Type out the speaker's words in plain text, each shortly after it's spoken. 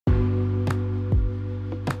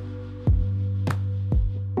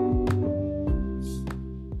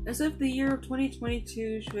As if the year of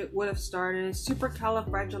 2022 would have started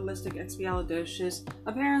supercalifragilisticexpialidocious,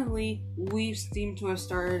 apparently we seem to have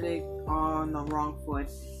started it on the wrong foot.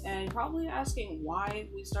 And probably asking why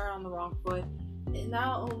we started on the wrong foot,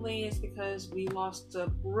 not only is because we lost a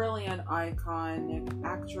brilliant iconic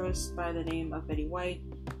actress by the name of Betty White,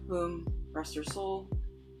 whom, rest her soul,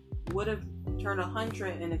 would have turned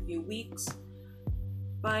 100 in a few weeks,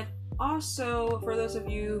 but also for those of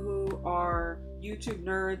you who are YouTube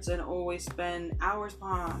nerds and always spend hours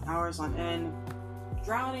upon hours on end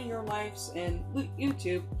drowning your lives in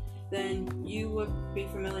YouTube, then you would be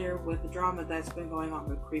familiar with the drama that's been going on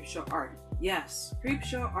with Creepshow Art. Yes,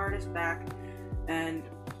 Creepshow Art is back, and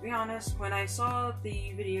to be honest, when I saw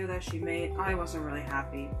the video that she made, I wasn't really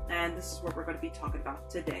happy, and this is what we're going to be talking about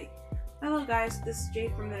today. Hello guys, this is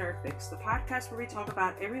Jade from the Nerd Fix, the podcast where we talk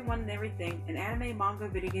about everyone and everything in anime, manga,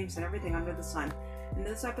 video games, and everything under the sun. In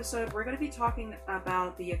this episode, we're going to be talking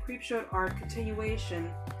about the Creepshow Art continuation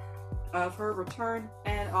of her return,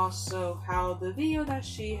 and also how the video that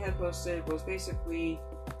she had posted was basically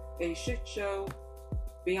a shit show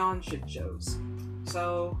beyond shit shows.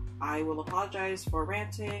 So I will apologize for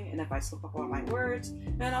ranting and if I slip up on my words,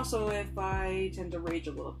 and also if I tend to rage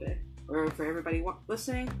a little bit. Or for everybody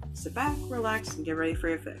listening, sit back, relax, and get ready for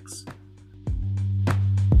your fix.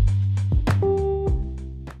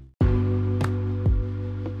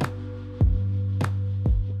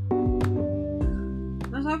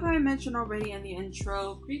 As I mentioned already in the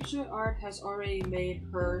intro, Creepshow Art has already made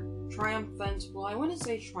her triumphant, well, I wouldn't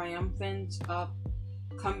say triumphant,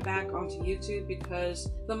 come back onto YouTube,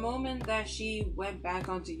 because the moment that she went back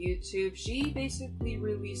onto YouTube, she basically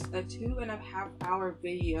released a 2.5 hour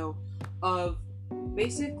video of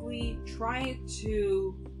basically trying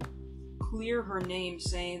to clear her name,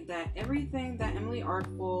 saying that everything that Emily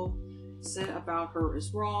Artful said about her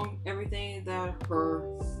is wrong, everything that her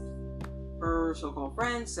so-called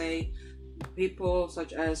friends say, people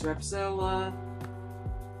such as Repzilla,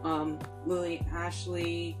 Lily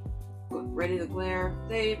Ashley, Ready to Glare,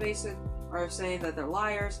 they basically are saying that they're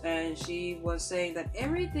liars, and she was saying that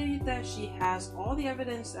everything that she has, all the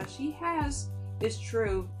evidence that she has, is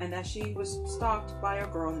true, and that she was stalked by a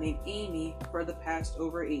girl named Amy for the past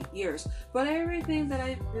over 8 years. But everything that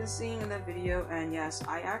I've been seeing in the video, and yes,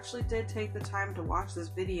 I actually did take the time to watch this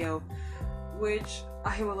video, which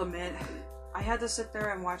I will admit, I had to sit there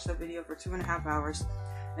and watch the video for 2.5 hours,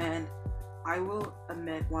 and I will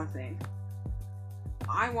admit one thing.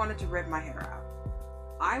 I wanted to rip my hair out.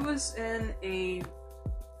 I was in a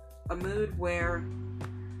mood where,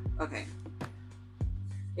 okay,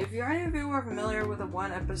 if any of you are familiar with the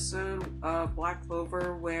one episode of Black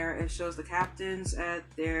Clover where it shows the captains at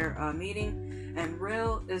their meeting, and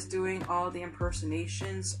Rill is doing all the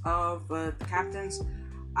impersonations of the captains,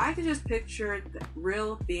 I could just picture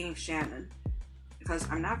Rill being Shannon. Because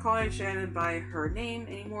I'm not calling Shannon by her name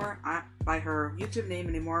anymore, by her YouTube name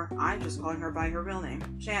anymore, I'm just calling her by her real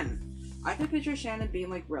name, Shannon. I could picture Shannon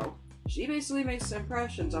being like Rill. She basically makes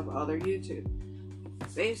impressions of other YouTube.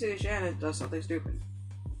 Basically, Shannon does something stupid.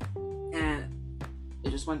 And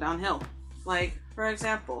it just went downhill. Like, for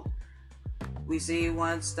example, we see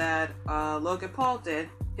once that Logan Paul did,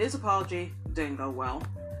 his apology didn't go well.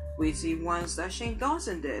 We see once that Shane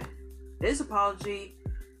Dawson did, his apology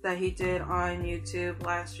that he did on YouTube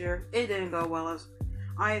last year, it didn't go well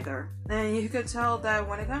either. And you could tell that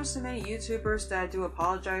when it comes to many YouTubers that do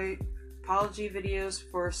apology videos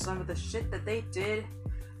for some of the shit that they did,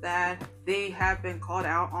 that they have been called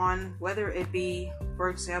out on, whether it be, for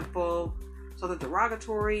example, something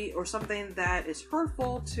derogatory or something that is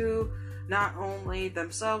hurtful to not only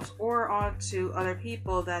themselves or onto other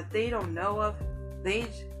people that they don't know of. They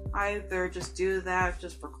either just do that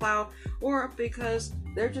just for clout, or because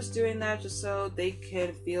they're just doing that just so they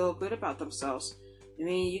can feel good about themselves. I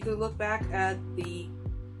mean, you could look back at the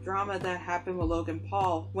drama that happened with Logan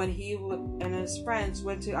Paul when he and his friends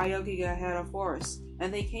went to Aokigahara Forest,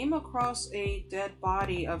 and they came across a dead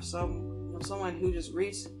body of someone who just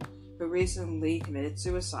recently committed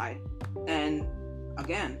suicide. And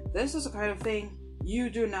again, this is the kind of thing you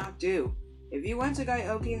do not do. If you went to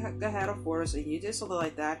Aokigahara Forest and you did something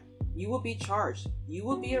like that, you will be charged, you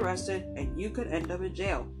will be arrested, and you could end up in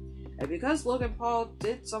jail. And because Logan Paul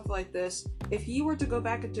did something like this, if he were to go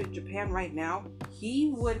back into Japan right now,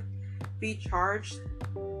 he would be charged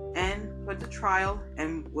and put to trial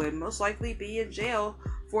and would most likely be in jail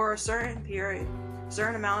for a certain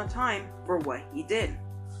amount of time for what he did.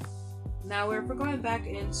 Now, if we're going back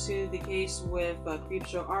into the case with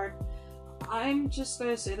Creepshow Art, I'm just going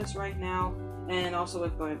to say this right now, and also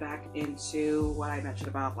with going back into what I mentioned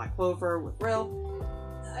about Black Clover with Rill,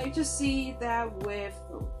 I just see that with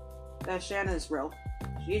that Shannon is real.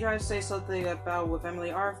 She tries to say something about with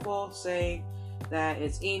Emily Artful, saying that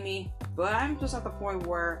it's Amy, but I'm just at the point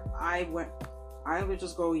where I would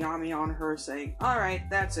just go yummy on her, saying, alright,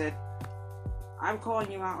 that's it. I'm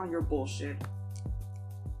calling you out on your bullshit.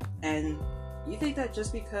 And you think that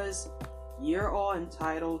just because you're all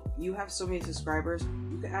entitled, you have so many subscribers,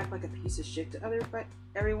 you can act like a piece of shit to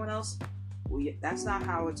everyone else? Well, that's not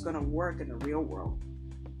how it's gonna work in the real world.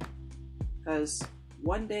 Because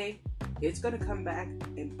one day, it's gonna come back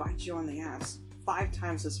and bite you on the ass 5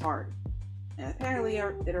 times as hard. And apparently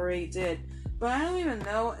it already did. But I don't even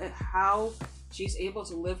know how she's able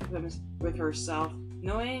to live with herself,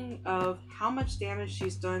 knowing of how much damage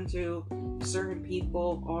she's done to certain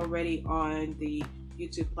people already on the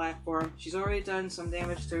YouTube platform. She's already done some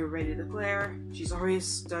damage to Ready to Declare. She's already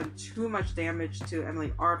done too much damage to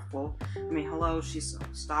Emily Artful. I mean, hello, she's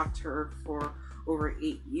stalked her for over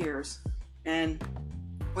 8 years. And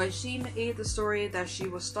when she made the story that she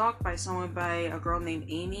was stalked by a girl named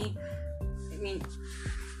Amy, I mean,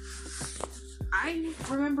 I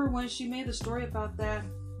remember when she made the story about that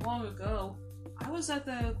long ago, I was at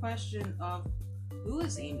the question of, who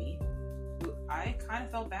is Amy? I kind of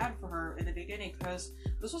felt bad for her in the beginning, because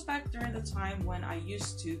this was back during the time when I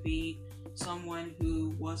used to be someone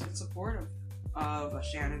who wasn't supportive of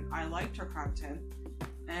Shannon. I liked her content,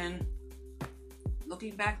 and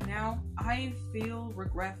looking back now, I feel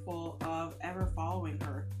regretful of ever following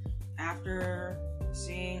her. After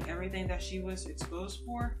seeing everything that she was exposed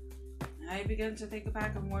for, I began to think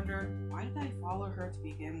back and wonder, why did I follow her to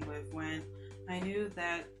begin with when I knew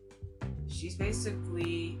that she's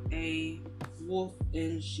basically a wolf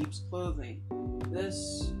in sheep's clothing?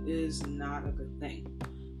 This is not a good thing.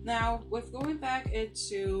 Now, with going back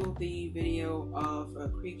into the video of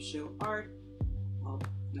Creepshow Art, well,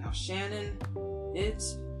 now Shannon,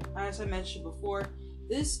 it's, as I mentioned before,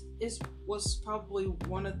 this was probably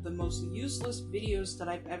one of the most useless videos that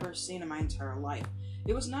I've ever seen in my entire life.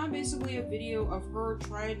 It was not basically a video of her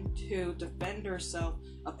trying to defend herself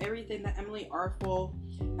of everything that Emily Artful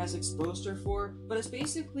has exposed her for, but it's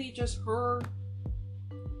basically just her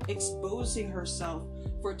exposing herself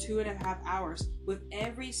for 2.5 hours with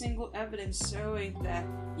every single evidence showing that,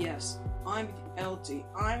 yes, I'm guilty.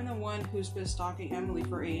 I'm the one who's been stalking Emily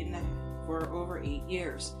for over 8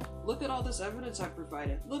 years. Look at all this evidence I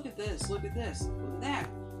provided. Look at this, look at this, look at that,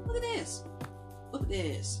 look at this, look at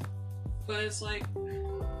this. But it's like,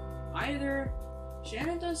 either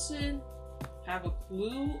Shannon doesn't have a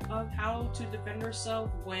clue of how to defend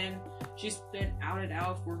herself when she's been outed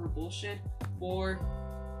out for her bullshit, or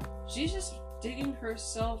she's just digging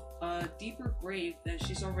herself a deeper grave than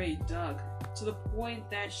she's already dug, to the point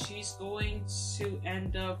that she's going to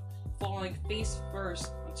end up falling face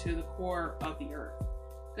first to the core of the earth.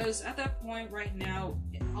 Because at that point right now,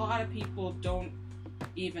 a lot of people don't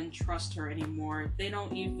even trust her anymore. They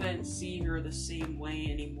don't even see her the same way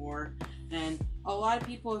anymore. And a lot of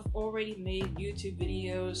people have already made YouTube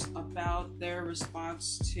videos about their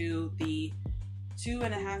response to the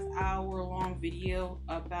 2.5 hour long video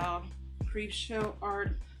about Creepshow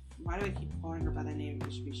Art. Why do I keep calling her by that name?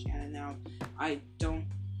 It should be Shannon now. I don't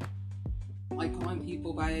like calling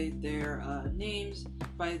people by their names,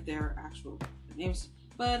 by their actual names,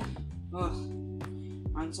 but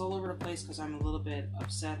it's all over the place because I'm a little bit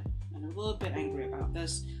upset and a little bit angry about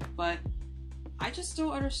this. But I just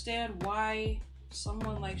don't understand why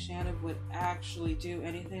someone like Shannon would actually do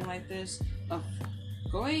anything like this, of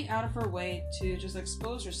going out of her way to just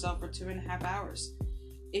expose herself for 2.5 hours.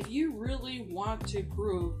 If you really want to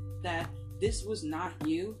prove that this was not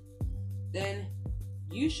you, then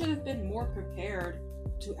you should have been more prepared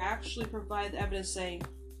to actually provide the evidence saying,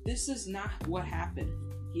 this is not what happened.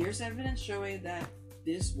 Here's evidence showing that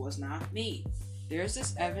this was not me. There's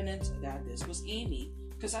this evidence that this was Amy.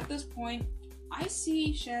 Because at this point, I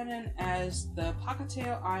see Shannon as the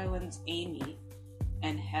Baaaack Island's Amy,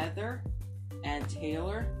 and Heather, and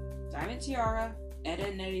Taylor, Diamond Tiara, Ed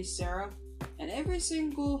and Nettie Sarah, and every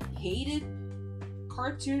single hated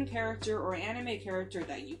cartoon character or anime character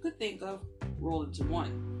that you could think of rolled into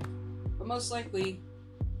one. But most likely,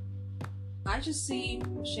 I just see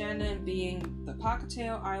Shannon being the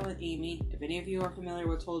Baaaack Island Amy. If any of you are familiar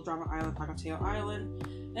with Total Drama Island, Baaaack Island,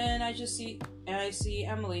 and I see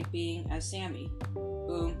Emily being as Sammy.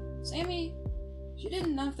 Boom. Sammy, she did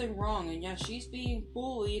nothing wrong, and yet she's being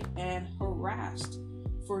bullied and harassed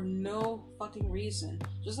for no fucking reason.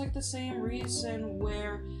 Just like the same reason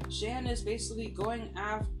where Shannon is basically going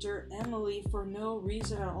after Emily for no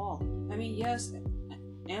reason at all. I mean, yes,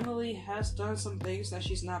 Emily has done some things that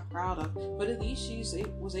she's not proud of, but at least she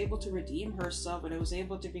was able to redeem herself and was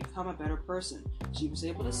able to become a better person. She was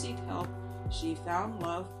able to seek help, she found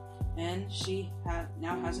love, and she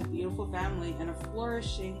now has a beautiful family and a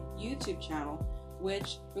flourishing YouTube channel,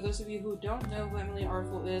 which, for those of you who don't know who Emily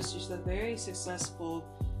Artful is, she's a very successful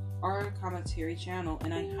art commentary channel,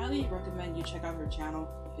 and I highly recommend you check out her channel.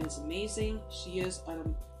 It's amazing. She is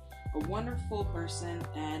a wonderful person,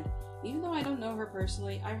 and even though I don't know her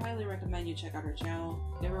personally, I highly recommend you check out her channel.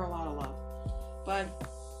 Give her a lot of love. But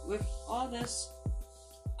with all this,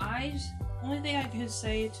 only thing I could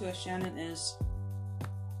say to Shannon is,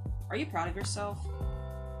 are you proud of yourself?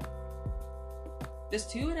 This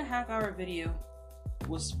 2.5-hour video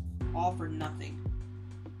was all for nothing.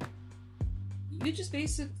 You just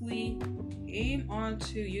basically came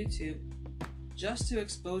onto YouTube just to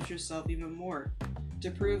expose yourself even more, to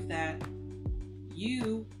prove that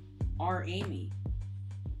you are Amy.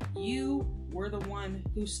 You were the one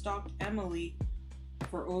who stalked Emily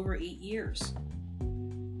for over 8 years.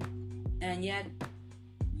 And yet,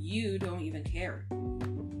 you don't even care.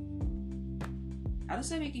 How does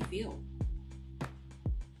that make you feel?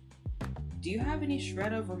 Do you have any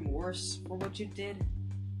shred of remorse for what you did?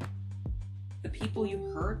 The people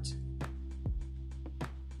you hurt?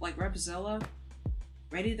 Like Repzilla?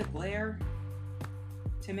 Ready to Glare?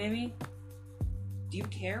 Timmy? Do you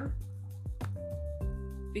care?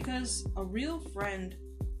 Because a real friend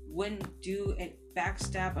wouldn't do and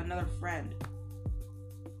backstab another friend.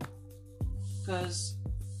 Because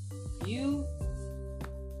you,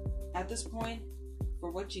 at this point,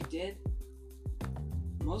 for what you did,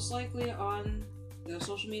 most likely on the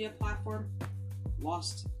social media platform,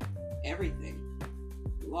 lost everything.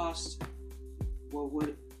 You lost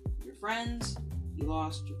your friends, you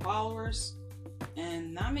lost your followers,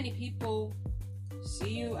 and not many people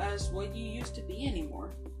see you as what you used to be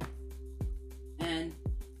anymore. And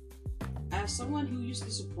as someone who used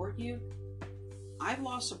to support you, I've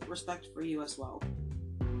lost some respect for you as well.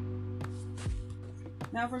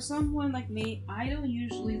 Now, for someone like me, I don't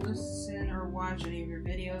usually listen or watch any of your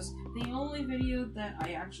videos. The only video that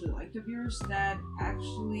I actually liked of yours that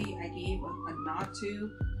actually I gave a nod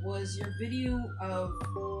to was your video of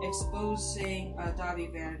exposing Dobby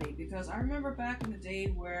Vanity, because I remember back in the day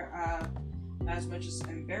where, as much as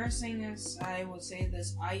embarrassing as I would say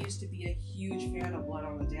this, I used to be a huge fan of Blood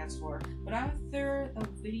on the Dance Floor. But after the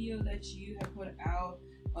video that you have put out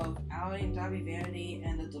of outing Dobby Vanity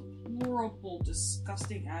and the deplorable,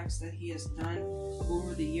 disgusting acts that he has done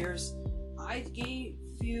over the years, I gave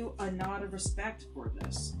you a nod of respect for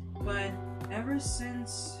this. But ever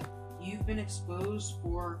since you've been exposed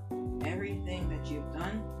for everything that you've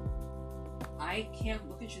done, I can't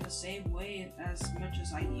look at you the same way as much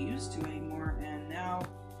as I used to anymore, and now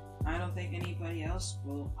I don't think anybody else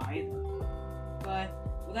will either. But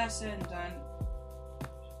with that said and done,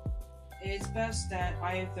 it's best that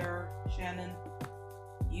either, Shannon,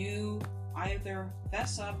 you either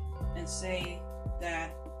fess up and say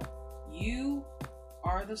that you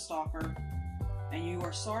are the stalker and you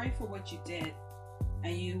are sorry for what you did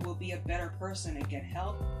and you will be a better person and get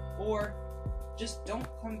help, or just don't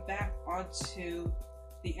come back onto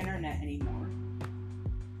the internet anymore.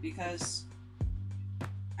 Because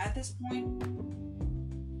at this point,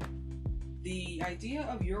 the idea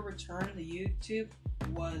of your return to YouTube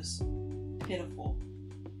was pitiful.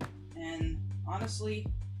 And honestly,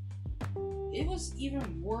 it was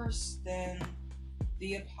even worse than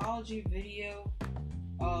the apology video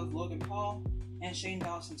of Logan Paul and Shane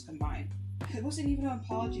Dawson's combined. It wasn't even an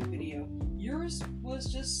apology video. Yours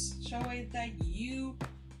was just showing that you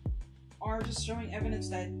are just showing evidence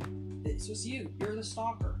that this was you. You're the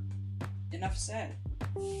stalker. Enough said.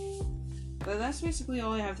 But that's basically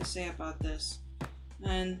all I have to say about this.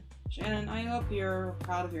 And Shannon, I hope you're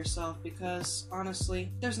proud of yourself, because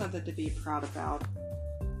honestly, there's nothing to be proud about.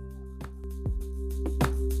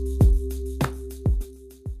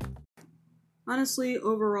 Honestly,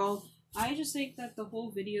 overall, I just think that the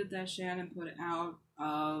whole video that Shannon put out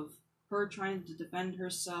of her trying to defend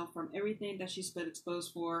herself from everything that she's been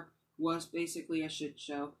exposed for was basically a shit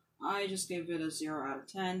show. I just gave it a 0 out of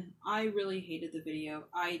 10. I really hated the video.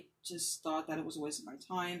 I just thought that it was a waste of my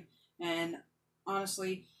time. And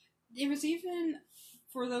honestly, it was even,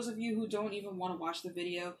 for those of you who don't even want to watch the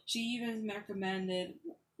video, she even recommended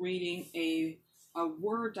reading a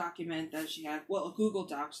Word document that she had, well, a Google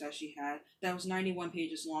Docs that she had, that was 91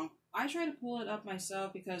 pages long. I tried to pull it up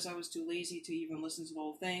myself because I was too lazy to even listen to the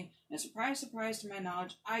whole thing, and surprise, surprise to my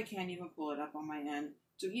knowledge, I can't even pull it up on my end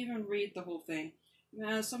to even read the whole thing.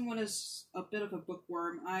 As someone is a bit of a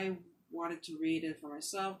bookworm, I wanted to read it for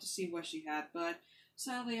myself to see what she had, but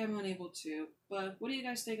Sadly, I'm unable to. But what do you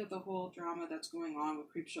guys think of the whole drama that's going on with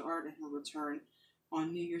Creepshow Art and her return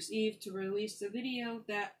on New Year's Eve to release the video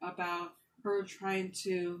that about her trying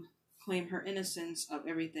to claim her innocence of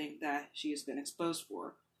everything that she has been exposed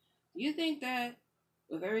for? Do you think that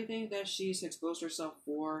with everything that she's exposed herself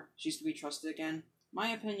for, she's to be trusted again? My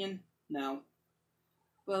opinion, no.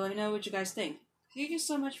 But let me know what you guys think. Thank you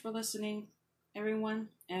so much for listening, everyone.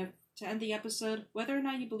 And to end the episode, whether or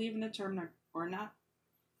not you believe in the term or not,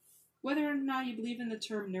 whether or not you believe in the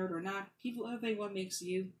term nerd or not, keep loving what makes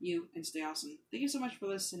you, you, and stay awesome. Thank you so much for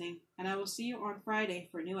listening, and I will see you on Friday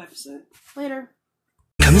for a new episode. Later.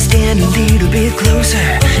 Come stand a little bit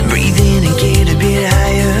closer, breathe in and get a bit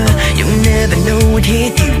higher. You'll never know what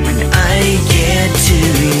hit you when I